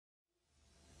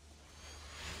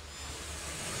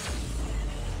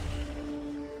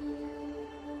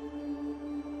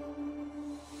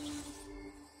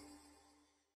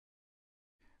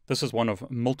This is one of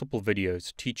multiple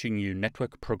videos teaching you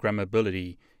network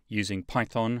programmability using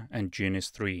Python and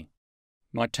GNS3.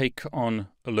 My take on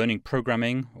learning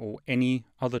programming or any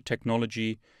other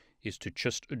technology is to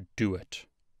just do it.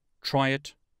 Try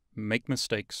it, make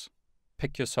mistakes,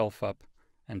 pick yourself up,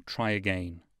 and try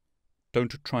again.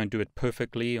 Don't try and do it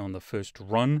perfectly on the first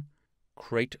run.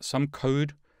 Create some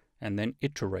code and then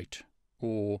iterate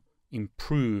or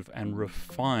improve and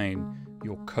refine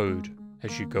your code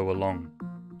as you go along.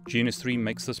 GNS3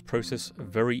 makes this process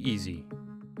very easy.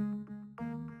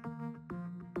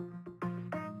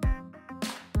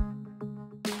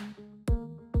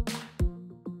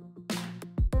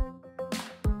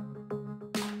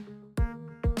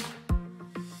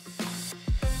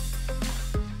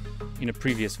 In a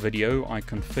previous video, I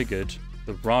configured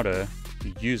the router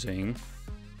using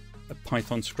a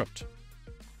Python script.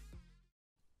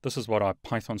 This is what our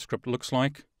Python script looks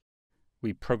like.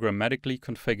 We programmatically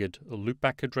configured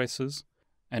loopback addresses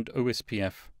and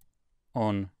OSPF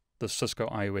on the Cisco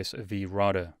IOSvL2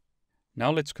 router. Now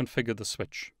let's configure the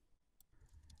switch.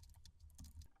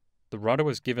 The router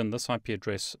was given this IP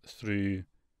address through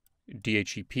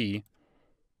DHCP.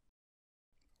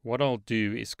 What I'll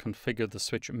do is configure the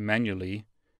switch manually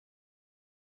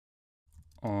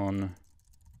on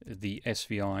the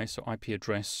SVI, so IP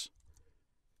address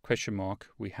question mark.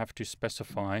 We have to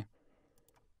specify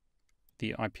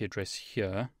the IP address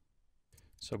here,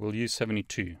 so we'll use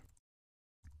 72.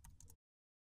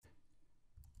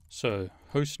 So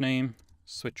hostname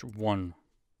switch 1.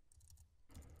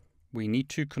 We need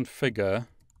to configure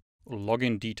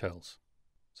login details.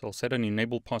 So I'll set an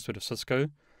enable password of Cisco.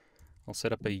 I'll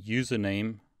set up a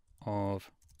username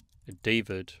of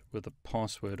David with a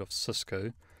password of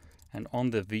Cisco, and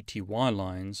on the VTY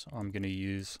lines I'm going to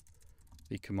use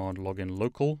the command login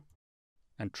local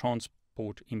and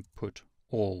transport input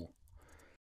all.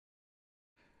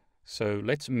 So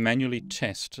let's manually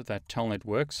test that telnet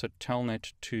works. So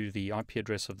telnet to the IP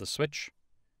address of the switch,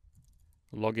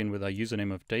 log in with our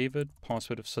username of David,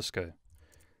 password of Cisco.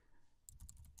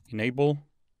 Enable,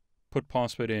 put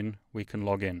password in, we can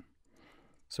log in.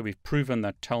 So we've proven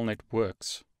that telnet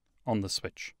works on the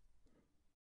switch.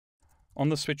 On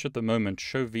the switch at the moment,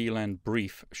 show VLAN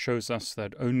brief shows us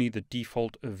that only the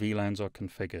default VLANs are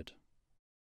configured.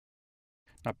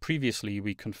 Now previously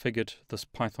we configured this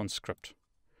Python script.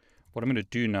 What I'm going to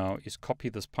do now is copy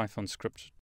this Python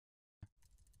script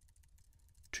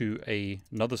to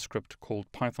another script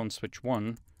called Python switch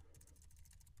 1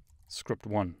 script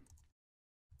 1.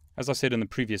 As I said in the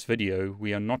previous video,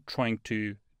 we are not trying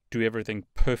to do everything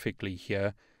perfectly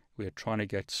here. We are trying to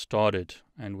get started,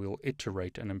 and we'll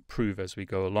iterate and improve as we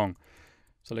go along.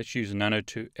 So let's use nano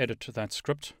to edit that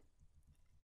script.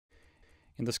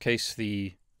 In this case,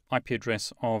 the IP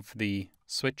address of the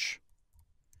switch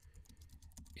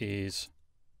is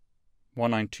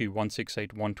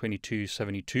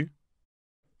 192.168.122.72.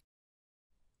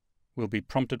 We'll be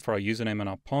prompted for our username and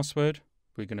our password.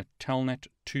 We're going to telnet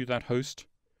to that host.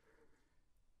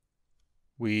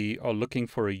 We are looking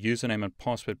for a username and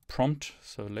password prompt,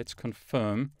 so let's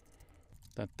confirm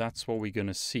that that's what we're going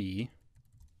to see.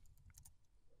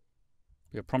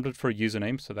 We are prompted for a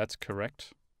username, so that's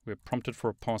correct. We're prompted for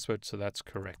a password, so that's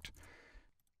correct.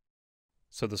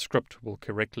 So the script will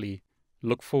correctly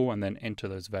look for and then enter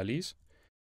those values.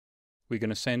 We're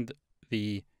going to send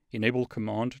the enable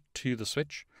command to the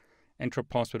switch, enter a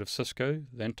password of Cisco,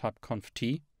 then type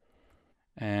conft,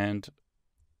 and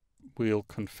we'll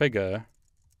configure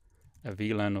a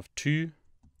VLAN of 2.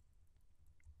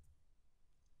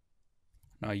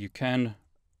 Now you can,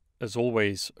 as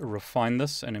always, refine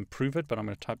this and improve it, but I'm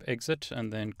going to type exit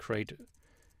and then create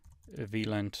a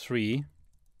VLAN 3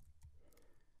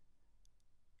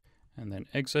 and then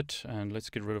exit, and let's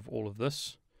get rid of all of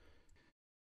this.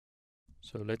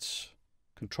 So let's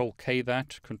Control K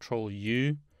that, Control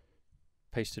U,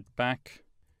 paste it back,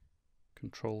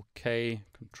 Control K,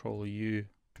 Control U,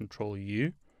 Control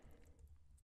U.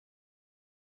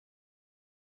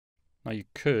 Now you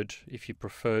could, if you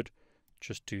preferred,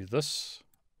 just do this,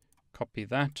 copy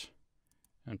that,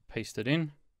 and paste it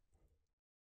in.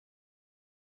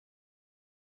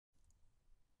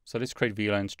 So let's create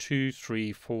VLANs 2,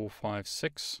 3, 4, 5,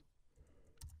 6.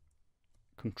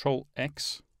 Control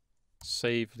X,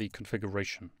 save the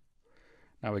configuration.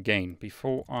 Now again,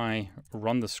 before I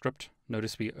run the script,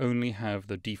 notice we only have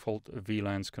the default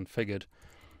VLANs configured.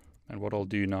 And what I'll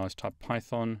do now is type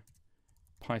Python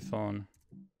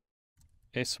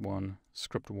S1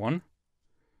 script 1.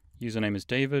 Username is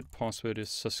David, password is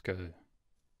Cisco.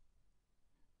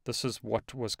 This is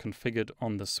what was configured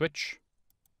on the switch.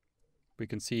 We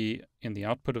can see in the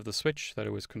output of the switch that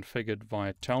it was configured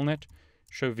via telnet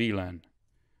show VLAN.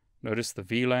 Notice the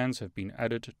VLANs have been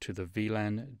added to the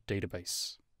VLAN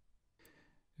database.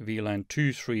 VLAN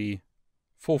 2, 3,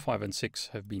 4, 5, and 6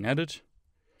 have been added.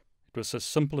 It was as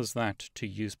simple as that to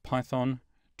use Python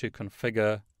to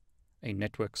configure a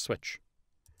network switch.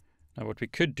 Now what we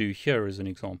could do here as an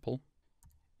example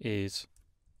is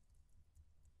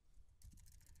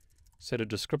set a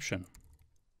description.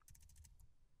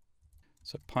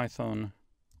 So Python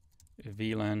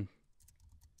VLAN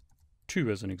 2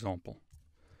 as an example.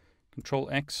 Control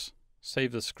X,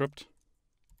 save the script,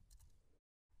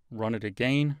 run it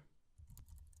again,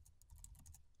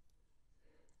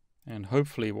 and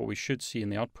hopefully what we should see in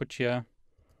the output here,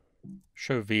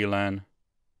 show VLAN.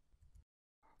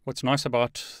 What's nice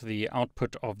about the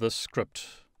output of this script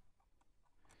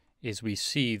is we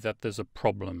see that there's a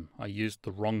problem. I used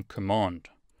the wrong command.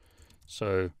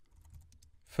 So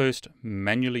first,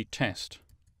 manually test.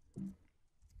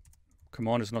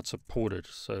 Command is not supported,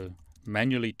 so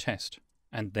manually test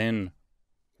and then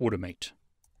automate.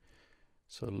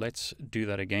 So let's do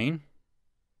that again.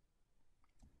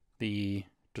 The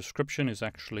description is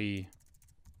actually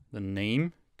the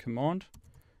name command.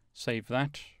 Save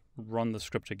that, run the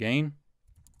script again.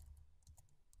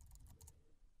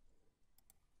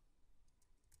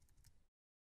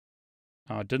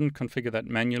 I didn't configure that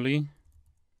manually.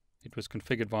 It was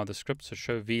configured via the script, so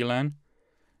show VLAN.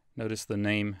 Notice the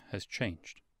name has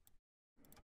changed.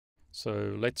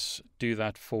 So let's do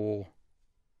that for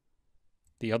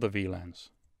the other VLANs.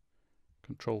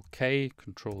 Control K,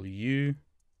 Control U,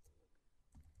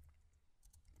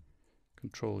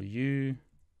 Control U,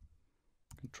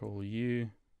 Control U,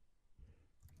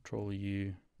 Control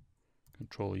U,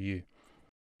 Control U.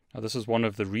 Now this is one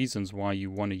of the reasons why you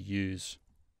want to use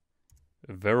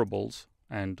variables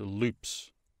and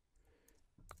loops,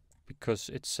 because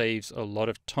it saves a lot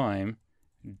of time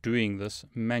doing this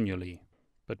manually,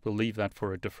 but we'll leave that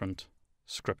for a different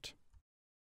script.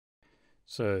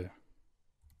 So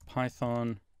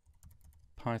Python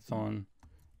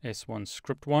S1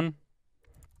 script 1,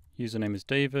 username is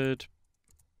David,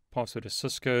 password is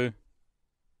Cisco.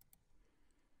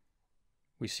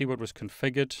 We see what was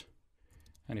configured,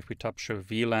 and if we type show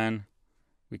VLAN,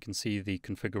 we can see the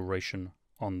configuration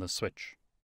on the switch.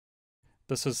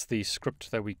 This is the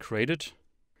script that we created.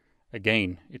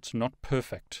 Again, it's not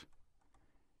perfect.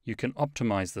 You can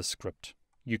optimize the script.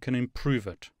 You can improve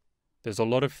it. There's a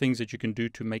lot of things that you can do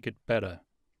to make it better.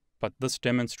 But this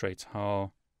demonstrates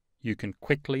how you can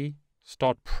quickly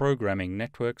start programming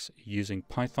networks using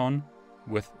Python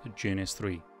with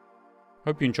GNS3.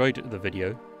 Hope you enjoyed the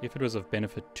video. If it was of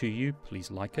benefit to you,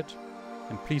 please like it.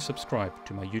 And please subscribe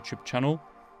to my YouTube channel.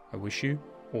 I wish you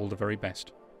all the very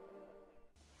best.